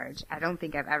is large. I don't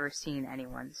think I've ever seen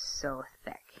anyone so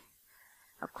thick.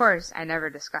 Of course, I never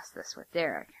discussed this with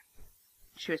Derek.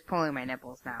 She was pulling my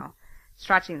nipples now,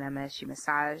 stretching them as she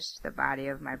massaged the body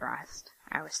of my breast.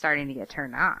 I was starting to get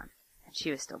turned on, and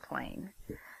she was still playing.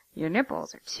 Your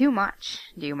nipples are too much.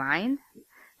 Do you mind?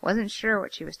 Wasn't sure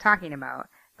what she was talking about,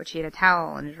 but she had a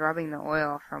towel and was rubbing the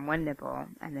oil from one nipple,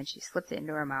 and then she slipped it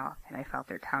into her mouth, and I felt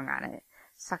her tongue on it,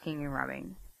 sucking and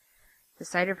rubbing. The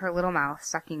sight of her little mouth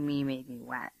sucking me made me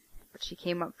wet, but she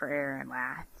came up for air and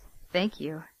laughed. Thank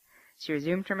you. She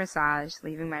resumed her massage,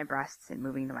 leaving my breasts and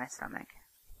moving to my stomach.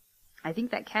 I think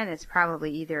that Ken is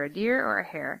probably either a deer or a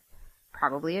hare.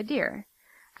 Probably a deer.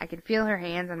 I could feel her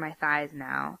hands on my thighs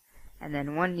now, and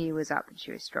then one knee was up and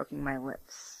she was stroking my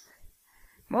lips.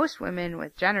 Most women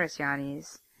with generous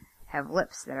yonis have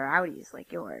lips that are outies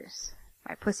like yours.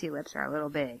 My pussy lips are a little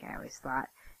big, I always thought,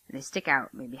 and they stick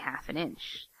out maybe half an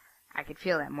inch. I could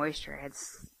feel that moisture had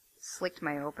slicked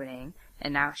my opening,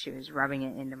 and now she was rubbing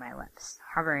it into my lips,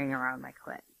 hovering around my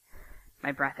clit.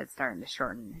 My breath had started to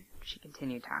shorten. She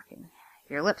continued talking.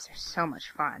 Your lips are so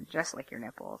much fun, just like your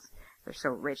nipples. They're so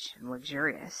rich and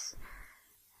luxurious.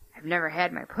 I've never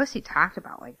had my pussy talked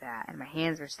about like that, and my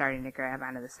hands were starting to grab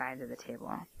onto the sides of the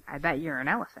table. I bet you're an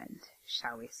elephant.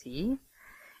 Shall we see?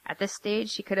 At this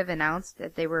stage, she could have announced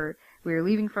that we were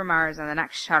leaving for Mars on the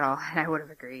next shuttle, and I would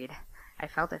have agreed. I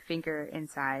felt a finger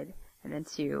inside, and then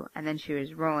two, and then she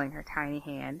was rolling her tiny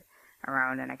hand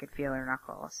around, and I could feel her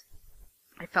knuckles.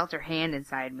 I felt her hand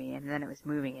inside me, and then it was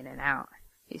moving in and out.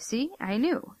 You see, I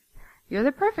knew. You're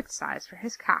the perfect size for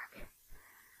his cock.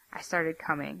 I started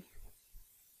coming,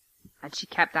 and she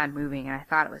kept on moving, and I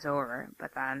thought it was over,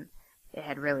 but then it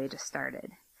had really just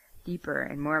started, deeper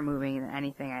and more moving than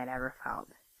anything I had ever felt.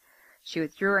 She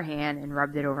withdrew her hand and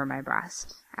rubbed it over my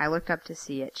breast. I looked up to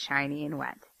see it shiny and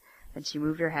wet. Then she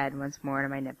moved her head once more to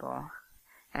my nipple,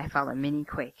 and I felt a mini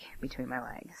quake between my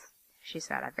legs. She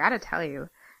said, I've got to tell you,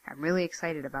 I'm really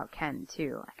excited about Ken,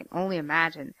 too. I can only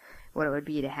imagine what it would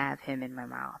be to have him in my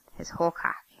mouth. His whole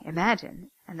cock.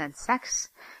 Imagine. And then sex.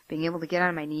 Being able to get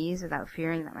on my knees without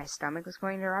fearing that my stomach was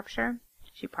going to rupture.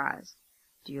 She paused.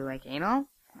 Do you like anal?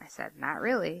 I said, not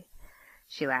really.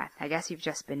 She laughed. I guess you've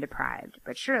just been deprived.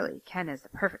 But surely Ken is the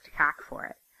perfect cock for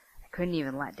it. I couldn't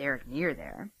even let Derek near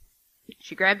there.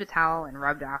 She grabbed a towel and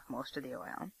rubbed off most of the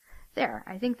oil. There,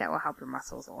 I think that will help your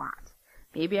muscles a lot.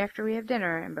 Maybe after we have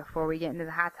dinner and before we get into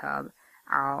the hot tub,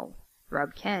 I'll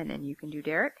rub Ken and you can do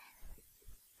Derek?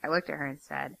 I looked at her and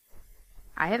said,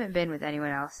 I haven't been with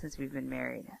anyone else since we've been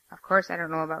married. Of course I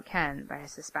don't know about Ken, but I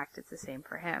suspect it's the same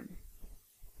for him.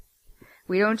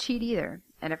 We don't cheat either,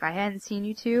 and if I hadn't seen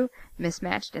you two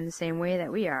mismatched in the same way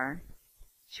that we are...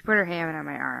 She put her hand on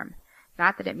my arm.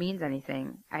 Not that it means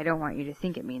anything. I don't want you to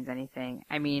think it means anything.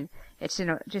 I mean, it's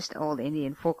just old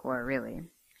Indian folklore, really.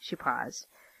 She paused,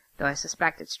 though I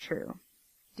suspect it's true.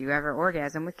 Do you ever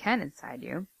orgasm with Ken inside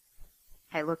you?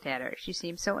 I looked at her. She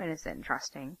seemed so innocent and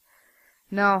trusting.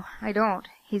 No, I don't.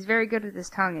 He's very good with his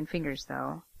tongue and fingers,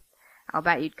 though. I'll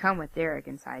bet you'd come with Derek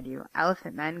inside you.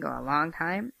 Elephant men go a long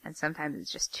time, and sometimes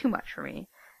it's just too much for me.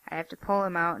 I have to pull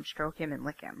him out and stroke him and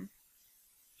lick him.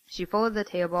 She folded the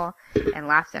table and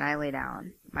laughed, and I lay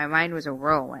down. My mind was a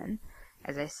whirlwind.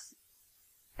 As I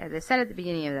said at the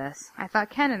beginning of this, I thought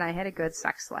Ken and I had a good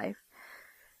sex life.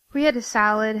 We had a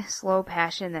solid, slow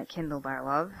passion that kindled our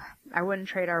love. I wouldn't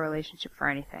trade our relationship for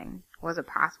anything. Was it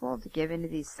possible to give in to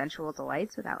these sensual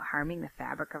delights without harming the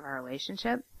fabric of our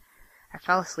relationship? I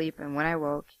fell asleep, and when I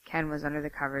woke, Ken was under the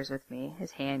covers with me,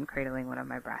 his hand cradling one of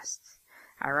my breasts.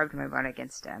 I rubbed my butt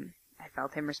against him. I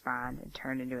felt him respond and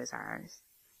turned into his arms.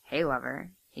 Hey,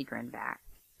 lover. He grinned back.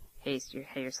 Hey,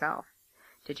 yourself.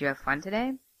 Did you have fun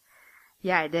today?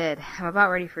 Yeah, I did. I'm about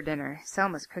ready for dinner.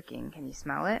 Selma's cooking. Can you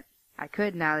smell it? I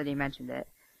could now that he mentioned it.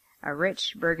 A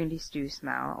rich burgundy stew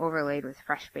smell, overlaid with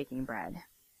fresh baking bread.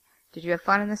 Did you have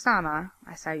fun in the sauna?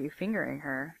 I saw you fingering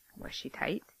her. Was she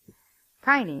tight?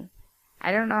 Tiny.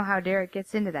 I don't know how Derek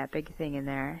gets that big thing in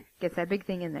there.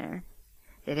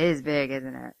 It is big,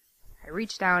 isn't it? I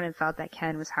reached down and felt that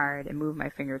Ken was hard and moved my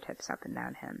fingertips up and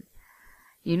down him.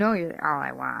 You know you're all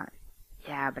I want.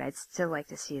 Yeah, but I'd still like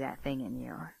to see that thing in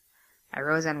you. I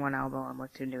rose on one elbow and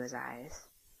looked into his eyes.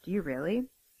 Do you really?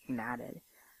 He nodded.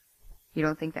 You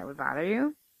don't think that would bother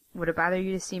you? Would it bother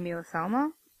you to see me with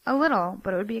Selma? A little,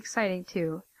 but it would be exciting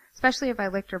too. Especially if I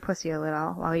licked her pussy a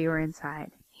little while you were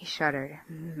inside. He shuddered.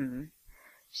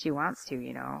 She wants to,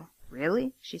 you know.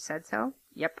 Really? She said so?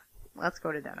 Yep. Let's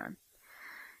go to dinner.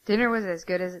 Dinner was as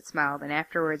good as it smelled, and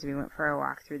afterwards we went for a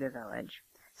walk through the village.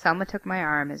 Selma took my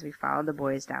arm as we followed the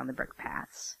boys down the brick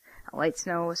paths. A light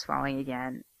snow was falling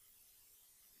again,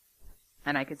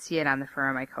 and I could see it on the fur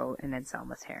of my coat and in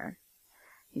Selma's hair.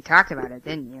 You talked about it,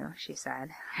 didn't you? She said.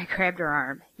 I grabbed her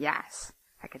arm. Yes.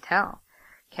 I could tell.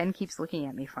 Ken keeps looking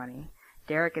at me funny.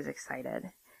 Derek is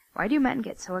excited. Why do men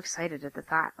get so excited at the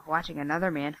thought of watching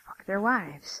another man fuck their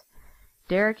wives?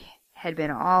 Derek had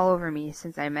been all over me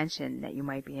since I mentioned that you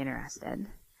might be interested.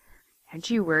 Aren't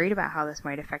you worried about how this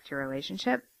might affect your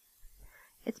relationship?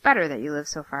 It's better that you live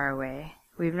so far away.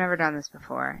 We've never done this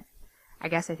before. I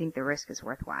guess I think the risk is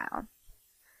worthwhile.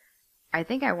 I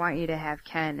think I want you to have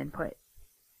Ken and put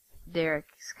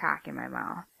Derek's cock in my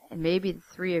mouth, and maybe the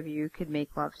three of you could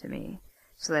make love to me,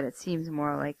 so that it seems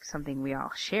more like something we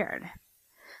all shared.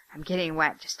 I'm getting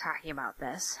wet just talking about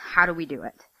this. How do we do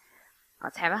it?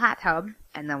 Let's have a hot tub,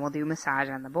 and then we'll do massage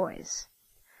on the boys.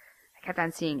 I kept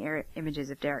on seeing images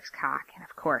of Derek's cock, and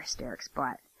of course Derek's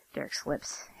butt, Derek's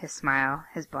lips, his smile,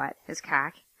 his butt, his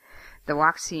cock. The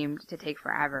walk seemed to take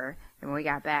forever, and when we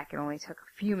got back, it only took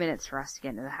a few minutes for us to get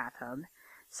into the hot tub.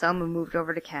 Selma moved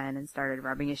over to Ken and started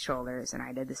rubbing his shoulders, and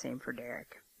I did the same for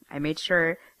Derek. I made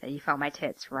sure that he felt my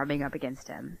tits rubbing up against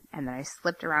him, and then I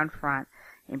slipped around front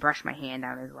and brushed my hand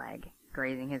down his leg,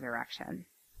 grazing his erection.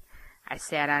 I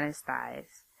sat on his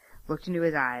thighs, looked into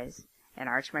his eyes, and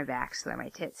arched my back so that my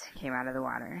tits came out of the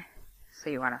water. "So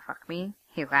you want to fuck me?"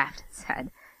 He laughed and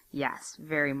said, "Yes,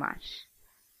 very much."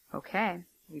 "Okay,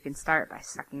 you can start by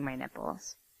sucking my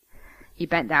nipples." He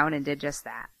bent down and did just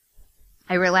that.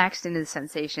 I relaxed into the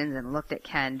sensations and looked at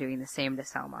Ken doing the same to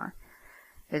Selma.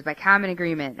 It was by common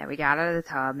agreement that we got out of the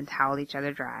tub and toweled each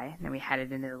other dry, and then we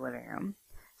headed into the living room.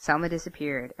 Selma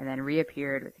disappeared and then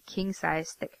reappeared with a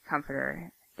king-size thick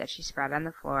comforter that she spread on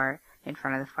the floor in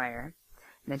front of the fire,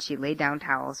 and then she laid down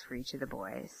towels for each of the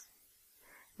boys.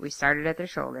 We started at their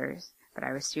shoulders, but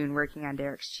I was soon working on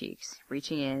Derek's cheeks,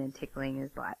 reaching in and tickling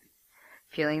his butt,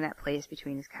 feeling that place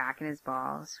between his cock and his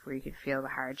balls where you could feel the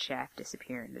hard shaft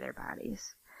disappear into their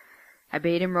bodies. I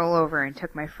bade him roll over and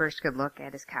took my first good look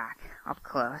at his cock, up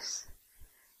close.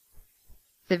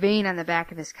 The vein on the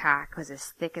back of his cock was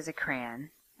as thick as a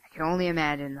crayon. I could only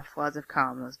imagine the floods of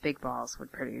cum those big balls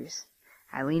would produce.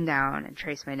 I leaned down and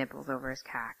traced my nipples over his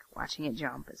cock, watching it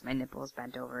jump as my nipples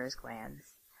bent over his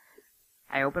glands.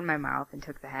 I opened my mouth and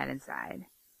took the head inside.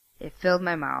 It filled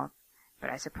my mouth, but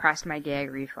I suppressed my gag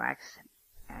reflex,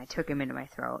 and I took him into my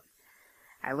throat.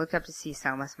 I looked up to see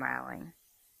Selma smiling.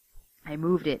 I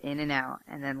moved it in and out,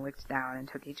 and then licked down and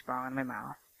took each ball in my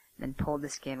mouth, then pulled the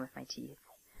skin with my teeth.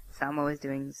 Selma was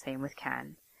doing the same with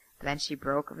Ken, but then she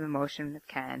broke the motion with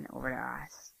Ken over to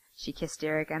us. She kissed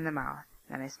Derek on the mouth,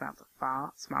 then I smelled a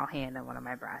small hand on one of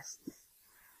my breasts.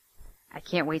 "I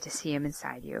can't wait to see him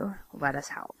inside you. Let us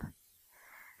help."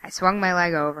 I swung my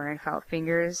leg over and felt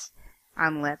fingers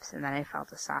on lips, and then I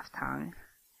felt a soft tongue.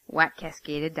 Wet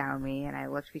cascaded down me, and I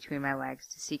looked between my legs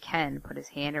to see Ken put his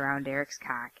hand around Derek's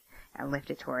cock and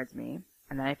lift it towards me,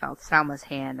 and then I felt Selma's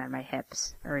hand on my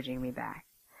hips, urging me back.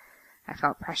 I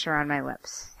felt pressure on my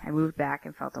lips. I moved back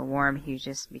and felt a warm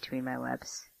hugeness between my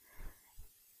lips.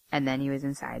 And then he was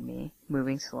inside me,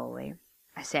 moving slowly.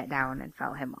 I sat down and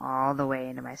felt him all the way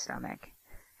into my stomach.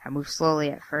 I moved slowly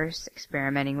at first,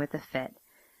 experimenting with the fit,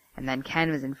 and then Ken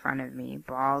was in front of me,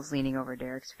 balls leaning over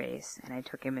Derek's face, and I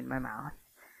took him in my mouth.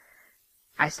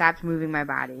 I stopped moving my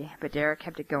body, but Derek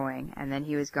kept it going, and then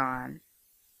he was gone,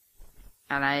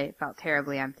 and I felt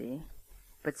terribly empty.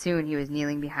 But soon he was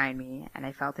kneeling behind me, and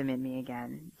I felt him in me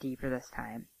again, deeper this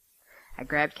time. I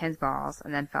grabbed Ken's balls,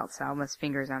 and then felt Selma's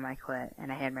fingers on my clit,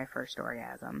 and I had my first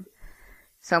orgasm.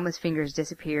 Selma's fingers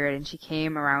disappeared, and she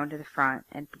came around to the front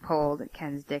and pulled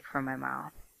Ken's dick from my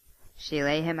mouth. She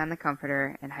lay him on the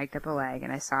comforter and hiked up a leg,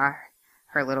 and I saw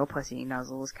her little pussy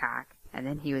nuzzle his cock, and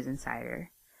then he was inside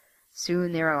her.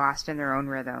 Soon they were lost in their own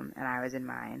rhythm, and I was in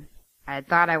mine. I had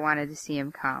thought I wanted to see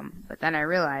him come, but then I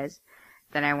realized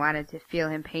that I wanted to feel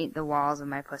him paint the walls of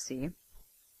my pussy.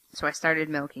 So I started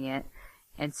milking it,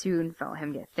 and soon felt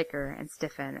him get thicker and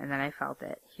stiffen, and then I felt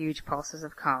it, huge pulses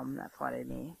of cum that flooded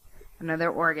me. Another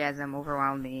orgasm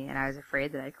overwhelmed me, and I was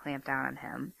afraid that I'd clamp down on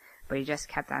him, but he just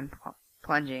kept on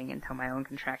plunging until my own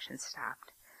contractions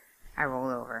stopped. I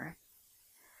rolled over.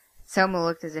 Selma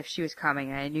looked as if she was coming,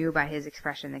 and I knew by his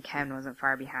expression that Ken wasn't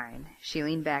far behind. She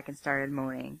leaned back and started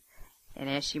moaning, and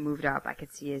as she moved up, I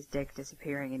could see his dick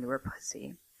disappearing into her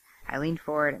pussy. I leaned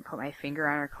forward and put my finger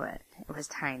on her clit. It was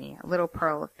tiny, a little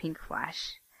pearl of pink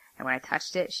flesh, and when I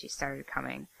touched it, she started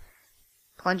coming,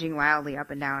 plunging wildly up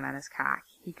and down on his cock.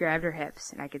 He grabbed her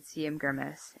hips, and I could see him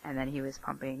grimace, and then he was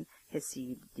pumping his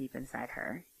seed deep inside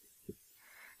her.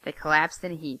 They collapsed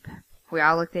in a heap. We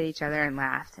all looked at each other and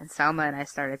laughed, and Selma and I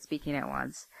started speaking at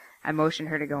once. I motioned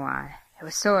her to go on. "It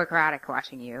was so erotic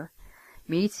watching you."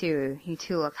 "Me too. You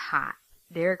two looked hot."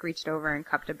 Derek reached over and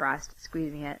cupped a breast,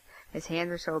 squeezing it. His hands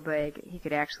were so big he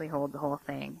could actually hold the whole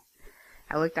thing.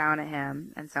 I looked down at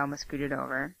him, and Selma scooted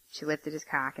over. She lifted his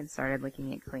cock and started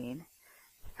licking it clean.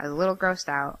 I was a little grossed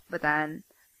out, but then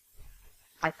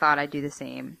I thought I'd do the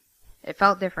same. It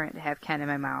felt different to have Ken in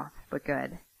my mouth, but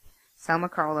good. Selma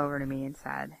crawled over to me and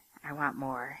said, "I want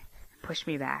more," and pushed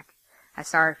me back. I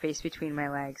saw her face between my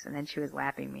legs, and then she was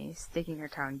lapping me, sticking her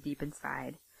tongue deep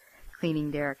inside,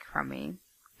 cleaning Derek from me.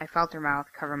 I felt her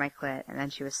mouth cover my clit, and then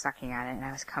she was sucking on it, and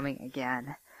I was coming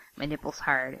again, my nipples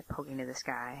hard, poking to the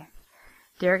sky.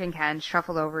 Derek and Ken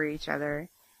shuffled over each other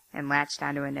and latched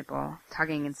onto a nipple,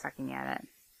 tugging and sucking at it.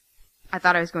 I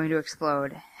thought I was going to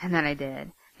explode, and then I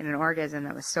did, in an orgasm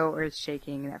that was so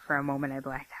earth-shaking that for a moment I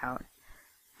blacked out.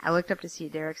 I looked up to see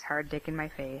Derek's hard dick in my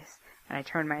face, and I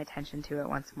turned my attention to it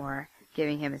once more,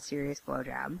 giving him a serious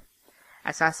blowjob.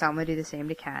 I saw Selma do the same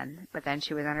to Ken, but then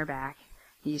she was on her back,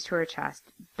 knees to her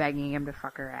chest, begging him to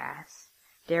fuck her ass.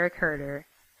 Derek heard her.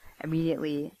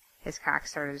 Immediately, his cock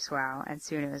started to swell, and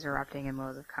soon it was erupting in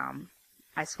loads of cum.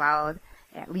 I swallowed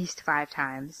at least 5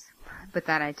 times, but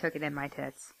then I took it in my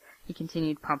tits. He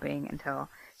continued pumping until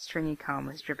stringy cum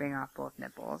was dripping off both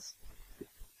nipples.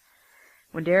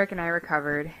 When Derek and I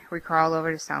recovered, we crawled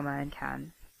over to Selma and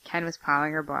Ken. Ken was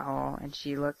plowing her butthole, and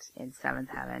she looked in 7th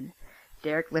heaven.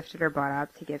 Derek lifted her butt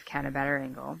up to give Ken a better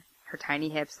angle, her tiny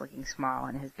hips looking small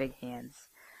in his big hands.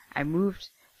 I moved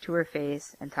to her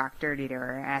face and talked dirty to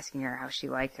her, asking her how she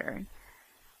liked her,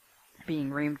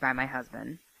 being reamed by my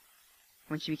husband.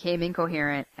 When she became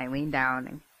incoherent, I leaned down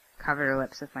and covered her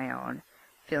lips with my own,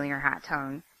 feeling her hot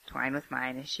tongue twine with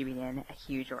mine as she began a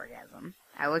huge orgasm.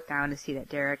 I looked down to see that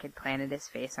Derek had planted his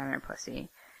face on her pussy.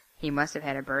 He must have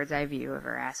had a bird's eye view of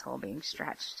her asshole being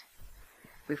stretched.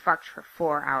 We fucked for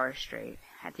 4 hours straight.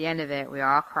 At the end of it, we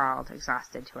all crawled,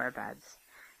 exhausted, to our beds.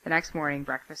 The next morning,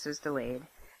 breakfast was delayed,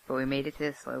 but we made it to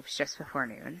the slopes just before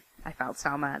noon. I felt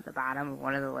Selma at the bottom of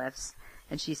one of the lifts,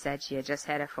 and she said she had just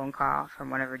had a phone call from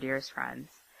one of her dearest friends.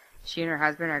 She and her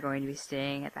husband are going to be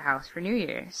staying at the house for New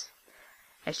Year's.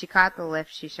 As she caught the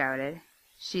lift, she shouted,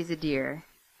 "She's a deer,"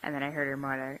 and then I heard her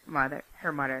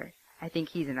mutter, "I think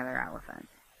he's another elephant."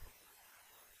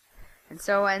 And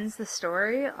so ends the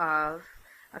story of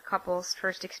a couple's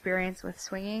first experience with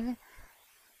swinging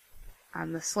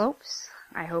on the slopes.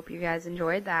 I hope you guys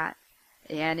enjoyed that.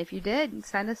 And if you did,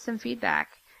 send us some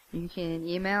feedback. You can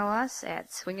email us at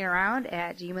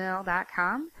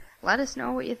swingingaround@gmail.com. Let us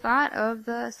know what you thought of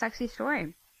the sexy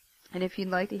story. And if you'd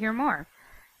like to hear more,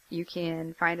 you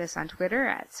can find us on Twitter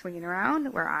at Swinging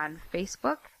Around. We're on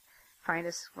Facebook. Find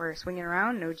us, we're Swinging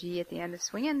Around, no G at the end of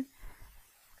swinging.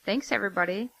 Thanks,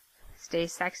 everybody. Stay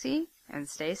sexy and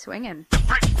stay swinging.